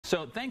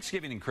So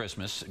Thanksgiving and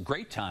Christmas,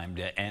 great time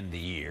to end the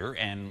year,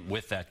 and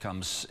with that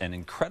comes an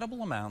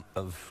incredible amount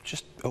of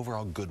just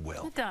overall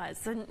goodwill. It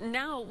does. And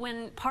now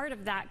when part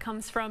of that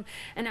comes from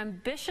an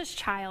ambitious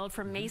child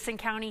from Mason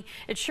County,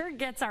 it sure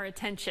gets our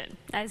attention.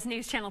 As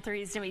News Channel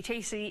 3's Jimmy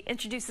Chasey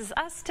introduces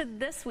us to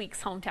this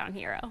week's hometown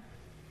hero.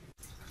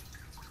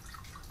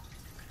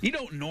 You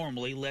don't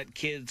normally let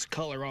kids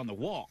color on the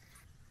wall,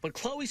 but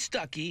Chloe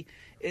Stuckey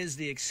is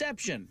the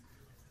exception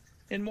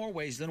in more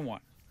ways than one.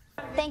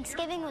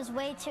 Thanksgiving was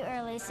way too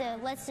early, so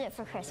let's do it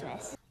for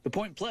Christmas. The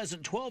Point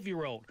Pleasant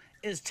 12-year-old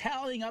is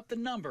tallying up the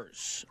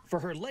numbers for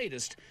her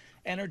latest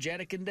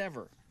energetic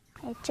endeavor.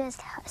 It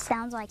just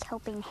sounds like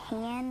helping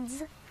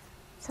hands,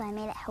 so I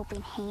made it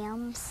helping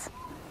hams.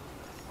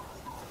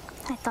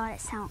 I thought it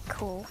sounded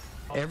cool.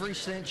 Ever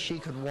since she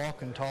could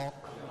walk and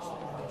talk,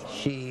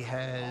 she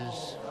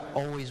has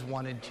always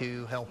wanted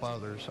to help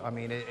others. I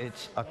mean,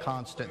 it's a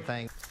constant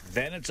thing.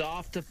 Then it's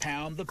off to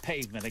pound the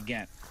pavement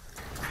again.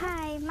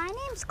 Hi, my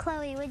name's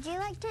Chloe. Would you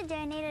like to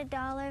donate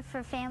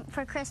 $1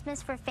 for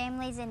Christmas for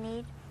families in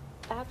need?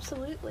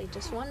 Absolutely.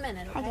 Just 1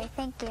 minute, okay? Okay,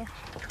 thank you.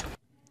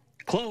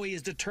 Chloe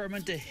is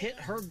determined to hit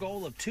her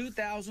goal of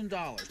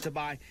 $2,000 to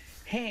buy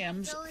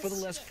hams for the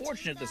less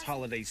fortunate this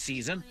holiday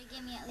season,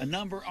 a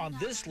number on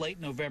this late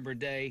November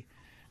day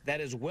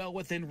that is well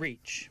within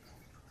reach.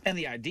 And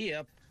the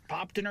idea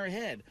popped in her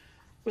head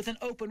with an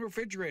open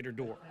refrigerator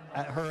door.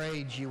 At her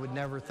age, you would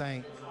never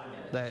think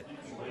that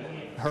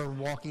her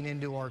walking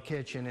into our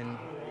kitchen and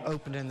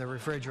opening the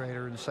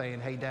refrigerator and saying,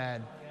 "Hey,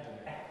 Dad,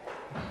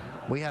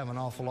 we have an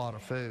awful lot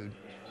of food,"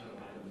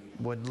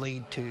 would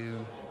lead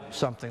to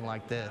something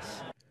like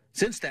this.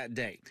 Since that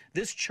day,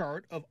 this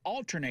chart of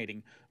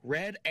alternating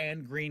red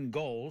and green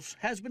goals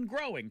has been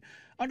growing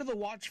under the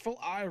watchful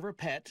eye of her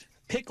pet,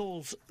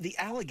 Pickles the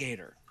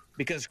alligator,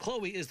 because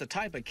Chloe is the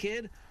type of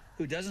kid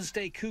who doesn't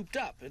stay cooped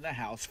up in the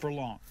house for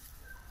long.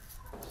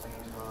 I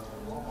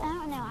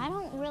don't know. I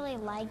don't really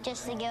like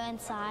just to go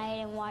inside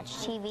and watch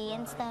TV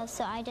and stuff,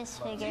 so I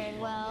just figured,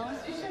 well,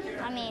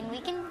 I mean,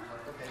 we can...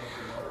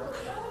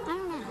 I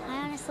don't know. I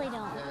honestly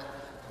don't.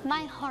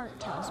 My heart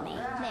tells me.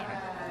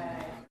 There.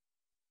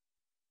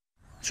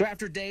 So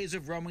after days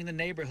of roaming the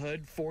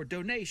neighborhood for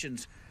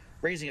donations,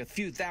 raising a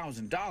few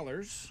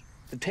 $1,000s,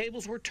 the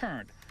tables were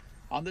turned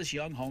on this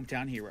young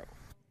hometown hero.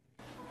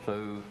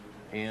 So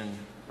in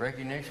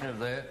recognition of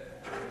that,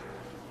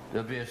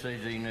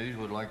 WSAZ News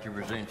would like to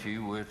present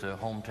you with a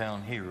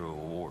Hometown Hero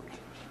Award.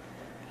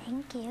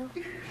 Thank you.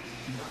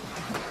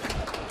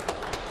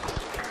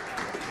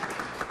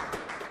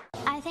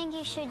 I think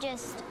you should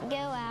just go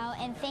out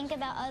and think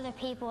about other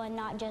people and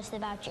not just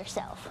about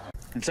yourself.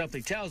 And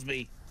something tells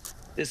me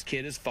this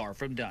kid is far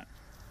from done.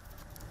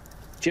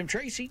 Jim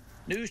Tracy,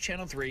 News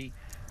Channel 3,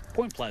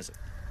 Point Pleasant.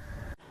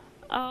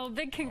 Oh,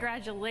 big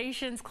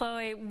congratulations,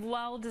 Chloe.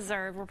 Well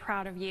deserved. We're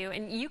proud of you.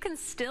 And you can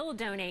still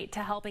donate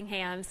to Helping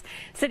Hands.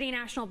 City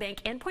National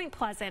Bank in Point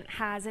Pleasant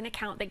has an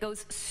account that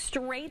goes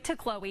straight to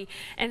Chloe.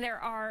 And there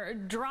are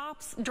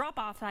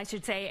drop-off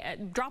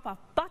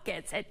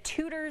buckets at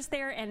Tutors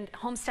there and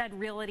Homestead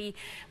Realty.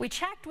 We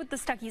checked with the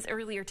Stuckeys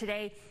earlier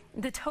today.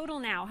 The total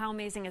now, how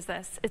amazing is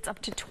this? It's up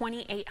to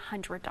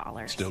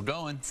 $2,800. Still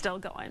going. Still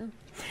going.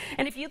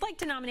 And if you'd like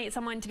to nominate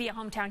someone to be a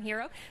hometown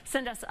hero,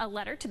 send us a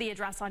letter to the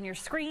address on your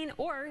screen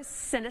or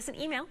send us an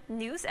email,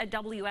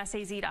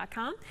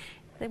 news@wsaz.com.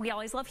 We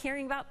always love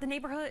hearing about the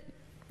neighborhood,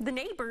 the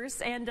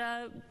neighbors, and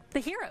the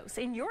heroes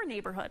in your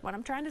neighborhood, what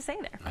I'm trying to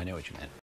say there. I know what you meant.